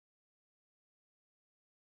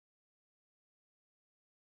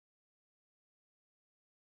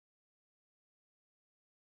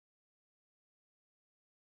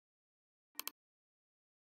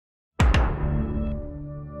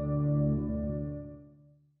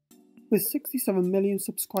With 67 million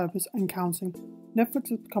subscribers and counting, Netflix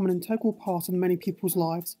has become an integral part of many people's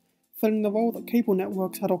lives, filling the role that cable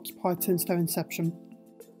networks had occupied since their inception.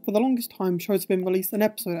 For the longest time, shows have been released an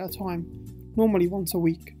episode at a time, normally once a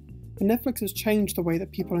week, but Netflix has changed the way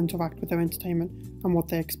that people interact with their entertainment and what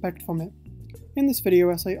they expect from it. In this video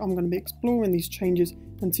essay, I'm going to be exploring these changes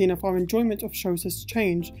and seeing if our enjoyment of shows has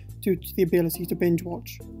changed due to the ability to binge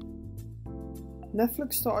watch.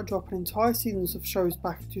 Netflix started dropping entire seasons of shows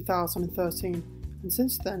back in 2013, and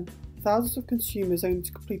since then, thousands of consumers aim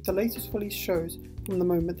to complete the latest released shows from the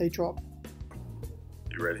moment they drop.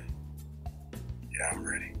 You ready? Yeah, I'm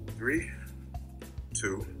ready. 3,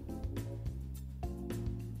 2,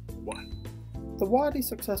 1. The widely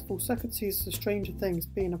successful second season of Stranger Things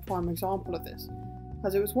being a prime example of this,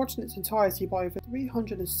 as it was watched in its entirety by over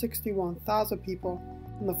 361,000 people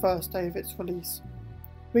on the first day of its release.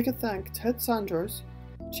 We could thank Ted Sarandos,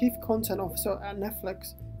 Chief Content Officer at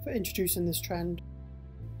Netflix, for introducing this trend.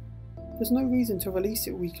 There's no reason to release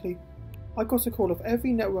it weekly. I got a call of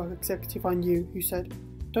every network executive I knew who said,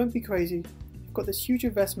 "Don't be crazy, you've got this huge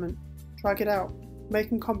investment, drag it out, make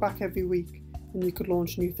them come back every week, and you could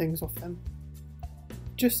launch new things off them."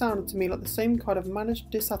 It just sounded to me like the same kind of managed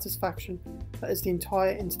dissatisfaction that is the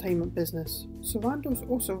entire entertainment business. Sarandos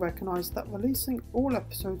also recognised that releasing all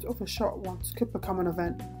episodes of a show at once could become an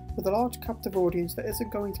event, with a large captive audience that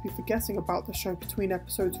isn't going to be forgetting about the show between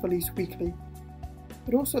episodes released weekly.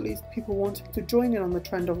 It also leads to people wanting to join in on the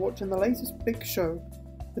trend of watching the latest big show,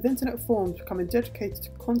 with internet forums becoming dedicated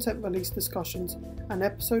to content release discussions and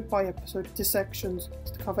episode by episode dissections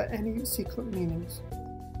to cover any secret meanings.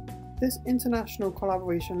 This international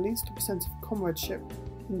collaboration leads to a sense of comradeship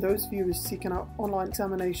in those viewers seeking out online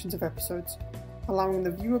examinations of episodes, allowing the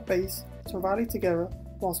viewer base to rally together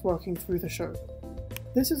whilst working through the show.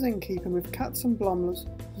 This is in keeping with Katz and Blumler's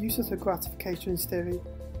use of the gratifications theory,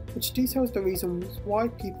 which details the reasons why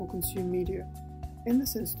people consume media. In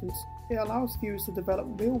this instance, it allows viewers to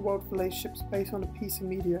develop real-world relationships based on a piece of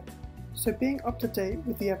media, so being up to date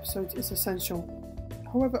with the episodes is essential.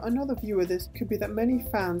 However, another view of this could be that many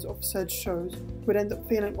fans of said shows would end up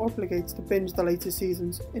feeling obligated to binge the later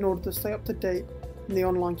seasons in order to stay up to date in the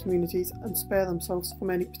online communities and spare themselves from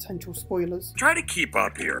any potential spoilers. Try to keep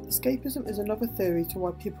up here. Escapism is another theory to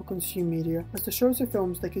why people consume media, as the shows or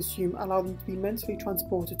films they consume allow them to be mentally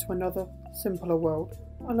transported to another, simpler world.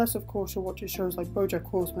 Unless of course you're watching shows like BoJack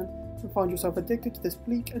Horseman and find yourself addicted to this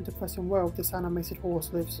bleak and depressing world this animated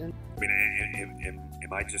horse lives in. I mean,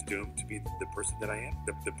 am I just doomed to be the person that I am?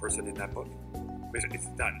 The person in that book? It's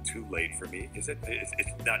not too late for me, is it?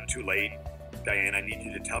 It's not too late. Diane, I need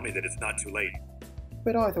you to tell me that it's not too late.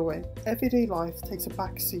 But either way, everyday life takes a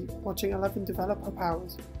back seat watching Eleven develop her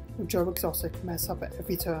powers, or Joe Exotic mess up at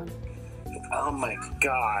every turn. Oh my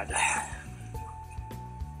god.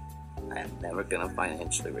 I'm never gonna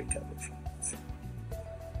financially recover from this.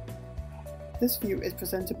 This view is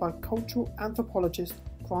presented by cultural anthropologist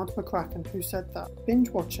Grant McCracken, who said that binge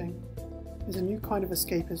watching is a new kind of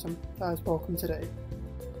escapism that is welcome today.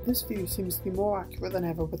 This view seems to be more accurate than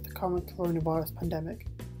ever with the current coronavirus pandemic.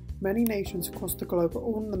 Many nations across the globe are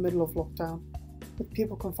all in the middle of lockdown, with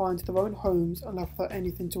people confined to their own homes and left without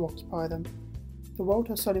anything to occupy them. The world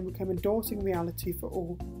has suddenly become a daunting reality for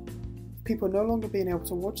all, with people no longer being able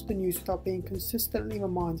to watch the news without being consistently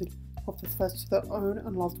reminded of the threats to their own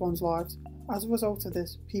and loved ones' lives. As a result of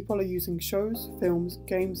this, people are using shows, films,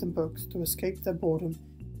 games and books to escape their boredom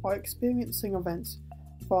by experiencing events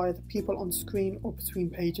via the people on screen or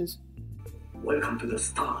between pages. Welcome to the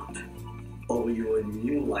start of your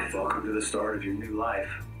new life. Welcome to the start of your new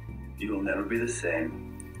life. You will never be the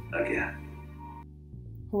same again.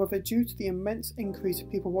 However, due to the immense increase of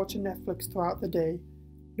people watching Netflix throughout the day,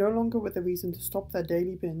 no longer with a reason to stop their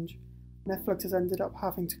daily binge, Netflix has ended up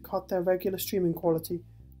having to cut their regular streaming quality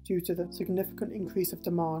due to the significant increase of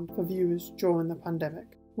demand for viewers during the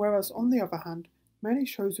pandemic. Whereas on the other hand, many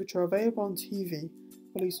shows which are available on TV,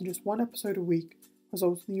 releasing just one episode a week,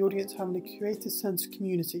 result in the audience having a curated sense of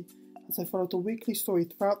community as they follow the weekly story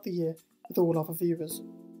throughout the year with all other viewers.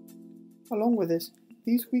 Along with this,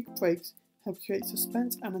 these week breaks help create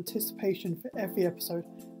suspense and anticipation for every episode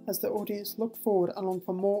as the audience look forward and long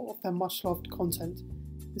for more of their much loved content,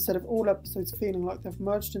 instead of all episodes feeling like they've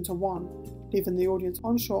merged into one, leaving the audience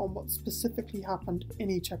unsure on what specifically happened in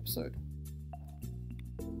each episode.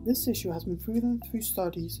 This issue has been proven through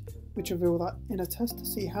studies which reveal that in a test to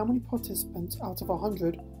see how many participants out of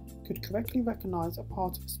 100 could correctly recognise a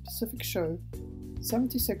part of a specific show,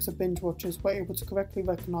 76 of binge watchers were able to correctly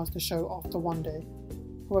recognise the show after one day.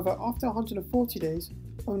 However, after 140 days,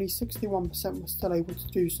 only 61% were still able to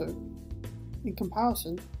do so. In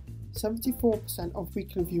comparison, 74% of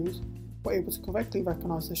weekly viewers were able to correctly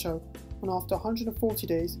recognise the show, and after 140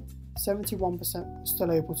 days, 71% were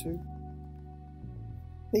still able to.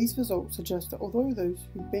 These results suggest that although those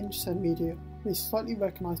who binge said media may slightly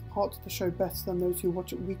recognise parts of the show better than those who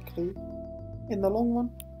watch it weekly, in the long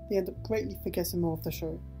run, they end up greatly forgetting more of the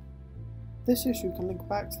show. This issue can link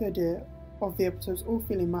back to the idea of the episodes all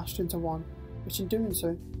feeling mashed into one, which in doing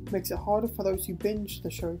so makes it harder for those who binge the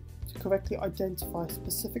show to correctly identify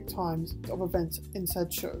specific times of events in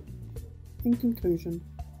said show. In conclusion,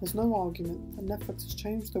 there's no argument that Netflix has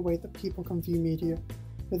changed the way that people can view media,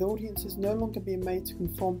 with audiences no longer being made to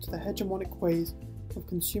conform to the hegemonic ways of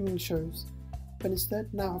consuming shows, but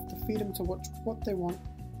instead now have the freedom to watch what they want,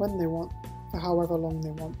 when they want, for however long they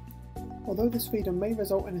want. Although this freedom may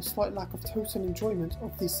result in a slight lack of total enjoyment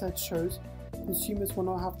of these said shows, consumers will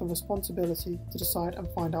now have the responsibility to decide and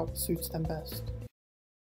find out what suits them best.